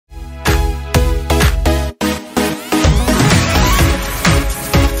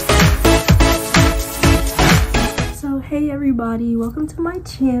everybody, welcome to my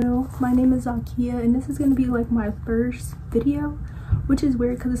channel. My name is Zakia and this is going to be like my first video, which is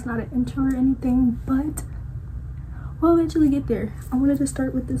weird because it's not an intro or anything, but we'll eventually get there. I wanted to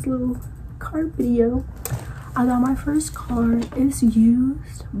start with this little car video. I got my first car. It's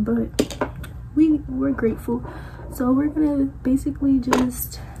used, but we're grateful. So we're gonna basically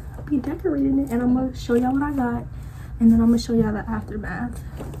just be decorating it, and I'm gonna show y'all what I got, and then I'm gonna show y'all the aftermath.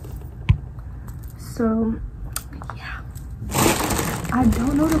 So yeah, I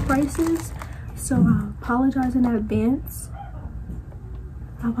don't know the prices, so I apologize in advance.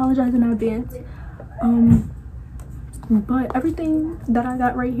 But everything that I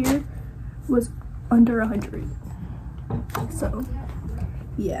got right here was under 100. So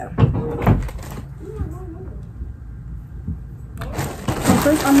yeah. So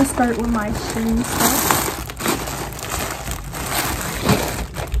first I'm gonna start with my Shein stuff.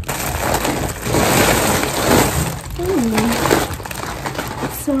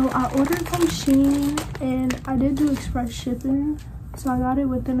 So I ordered from Shein and I did do express shipping, so I got it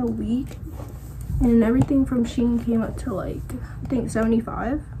within a week, and everything from Shein came up to like I think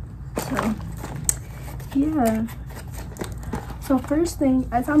 75. So yeah. So first thing,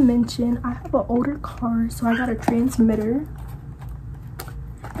 as I mentioned, I have an older car, so I got a transmitter,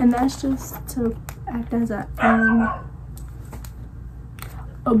 and that's just to act as a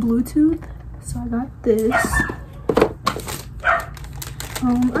Bluetooth. So I got this.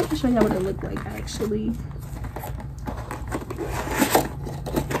 I can show y'all what it looked like actually.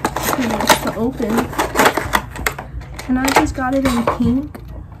 It's to open, and I just got it in pink.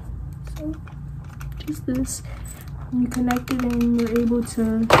 So just this, you connect it and you're able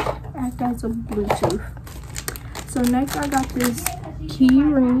to act as a Bluetooth. So next I got this key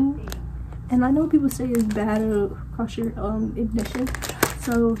ring, and I know people say it's bad to cross your ignition,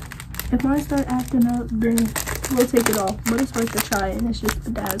 so if mine start acting up, then we'll take it off, but it's worth a try, and it's just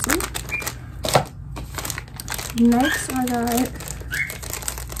bedazzled. Next I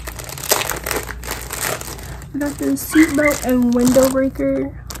got this seatbelt and window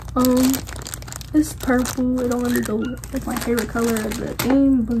breaker. It's purple. It don't really go with my favorite color of the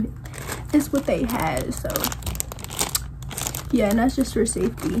theme, but it's what they had. So yeah, and that's just for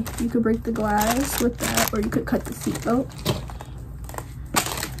safety. You could break the glass with that, or you could cut the seatbelt.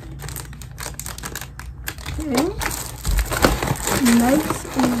 Okay. Next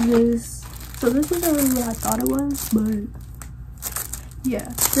is this. So this isn't really what I thought it was, but yeah,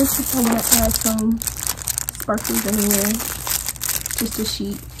 this is the one that has some sparkles in here. Just a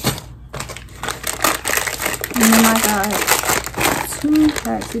sheet. And then I got two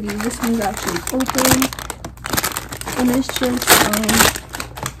packs of these. This one's actually open, and it's just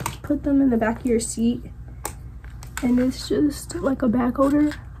put them in the back of your seat, and it's just like a bag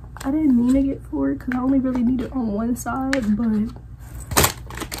holder. I didn't mean to get four because I only really need it on one side, but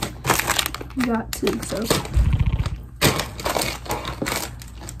you got two. So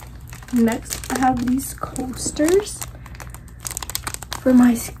next I have these coasters for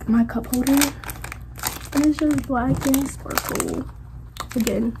my cup holder, and it's just black and sparkle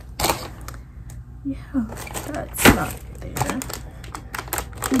again. Yeah, that's not there.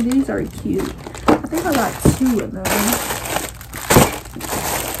 So these are cute. I think I got two of them.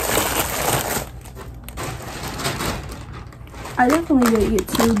 I definitely did get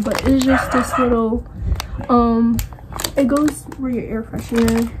two, but it's just this little it goes where your air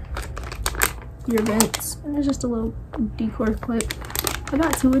freshener, your vents, and it's just a little decor clip. I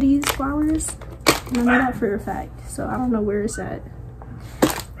got two of these flowers, and I know that for a fact, so I don't know where it's at.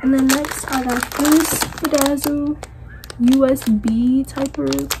 And then next I got this bedazzle USB type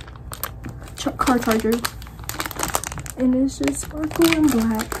of car charger, and it's just sparkle and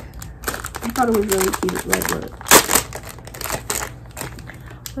black. I thought it was really cute. Like, look.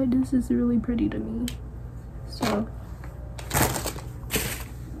 Like, this is really pretty to me. So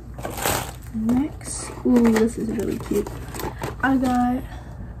next, ooh, this is really cute. I got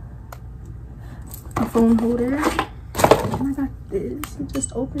a phone holder, and I got this. It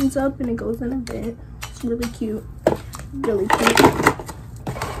just opens up and it goes in a vent. It's really cute. Really cute.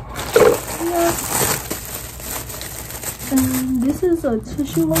 Yeah. And this is a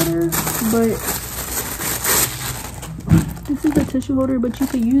tissue holder, but you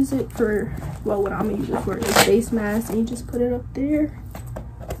could use it for, well, what I'm gonna use it for is face mask, and you just put it up there.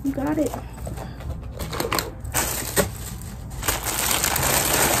 You got it.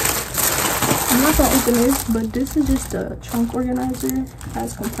 I'm not gonna open this, but this is just a trunk organizer.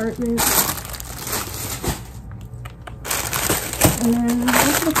 Has compartments. And then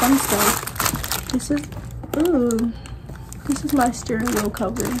this is the fun stuff. This is my steering wheel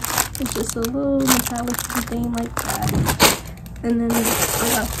cover. It's just a little metallic thing like that. And then I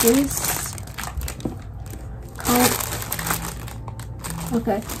got this.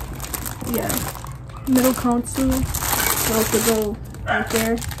 Okay. Yeah. Middle console. So to go right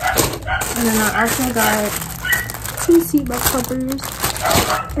there. And then I also got 2 seatbelt covers.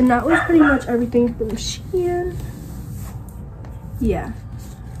 And that was pretty much everything from Shein. Yeah.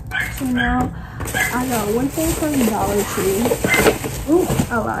 So now I got one thing from Dollar Tree. Oh,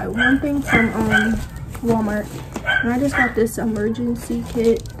 I lied. One thing from Walmart. And I just got this emergency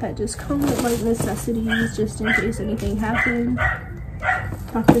kit that just comes with like necessities just in case anything happens. I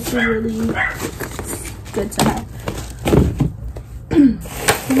thought this is really good to have.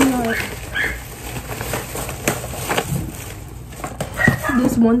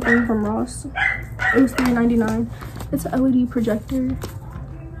 This one thing from Ross. It was $3.99. It's an LED projector.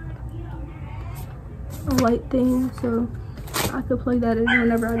 A light thing, so I could play that in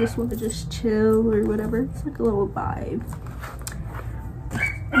whenever I just want to just chill or whatever. It's like a little vibe.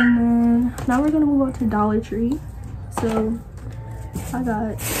 And then now we're gonna move on to Dollar Tree. So I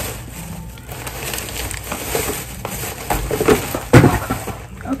got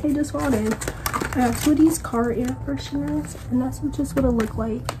just hold in. I got 2 of these car air fresheners, and that's just what it looked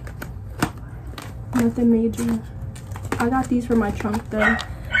like. Nothing major. I got these for my trunk though.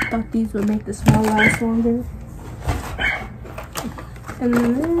 Thought these would make the smell last longer. And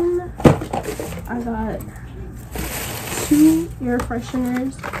then I got 2 air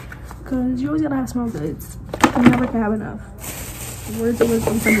fresheners because you always gotta have smell goods. You never can have enough. Words of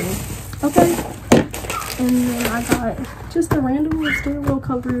wisdom from me. Okay. And then I got just a random steering wheel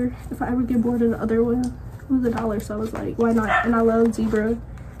cover if I ever get bored of the other one. It was $1, so I was like, why not? And I love zebra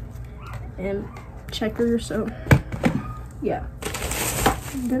and checker, so yeah.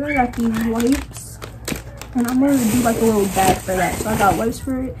 Then I got these wipes, and I'm gonna do like a little bag for that. So I got wipes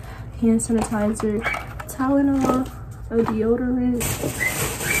for it, hand sanitizer, Tylenol, a deodorant,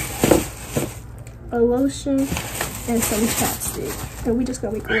 a lotion, and some chapstick. And we just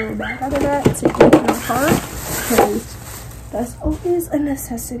gonna make a little bag out of that to keep in our car because that's always a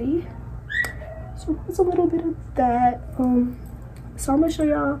necessity. So that's a little bit of that. So I'm gonna show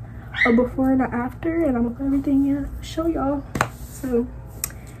y'all a before and a after, and I'm gonna put everything in show y'all. So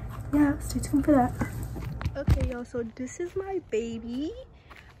yeah, stay tuned for that. Okay y'all, so this is my baby.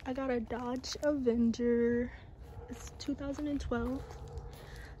 I got a Dodge Avenger. It's 2012.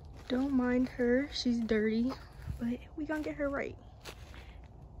 Don't mind her, she's dirty, but we gonna get her right.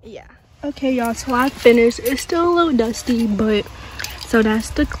 Yeah. Okay y'all, so I finished. It's still a little dusty, but so that's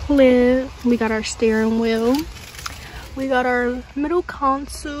the clip. We got our steering wheel, we got our middle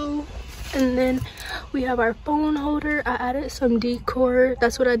console, and then we have our phone holder. I added some decor.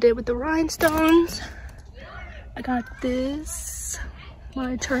 That's what I did with the rhinestones. I got this,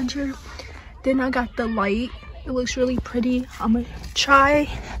 my charger. Then I got the light. It looks really pretty. I'm gonna try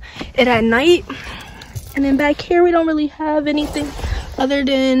it at night. And then back here we don't really have anything other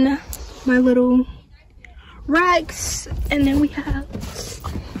than my little racks. And then we have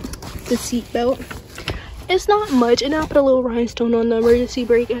the seat belt. It's not much, and I'll put a little rhinestone on the emergency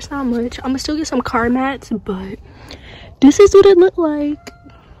brake. It's not much. I'm gonna still get some car mats, but this is what it looked like.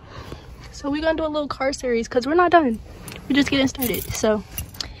 So we're gonna do a little car series because we're not done. We're just getting started. So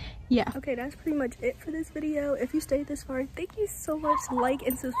yeah. Okay, that's pretty much it for this video. If you stayed this far, thank you so much. Like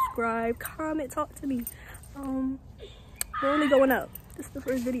and subscribe, comment, talk to me. We're only going up. This is the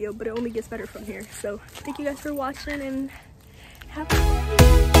first video, but it only gets better from here. So thank you guys for watching, and have a good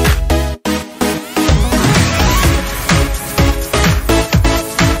day.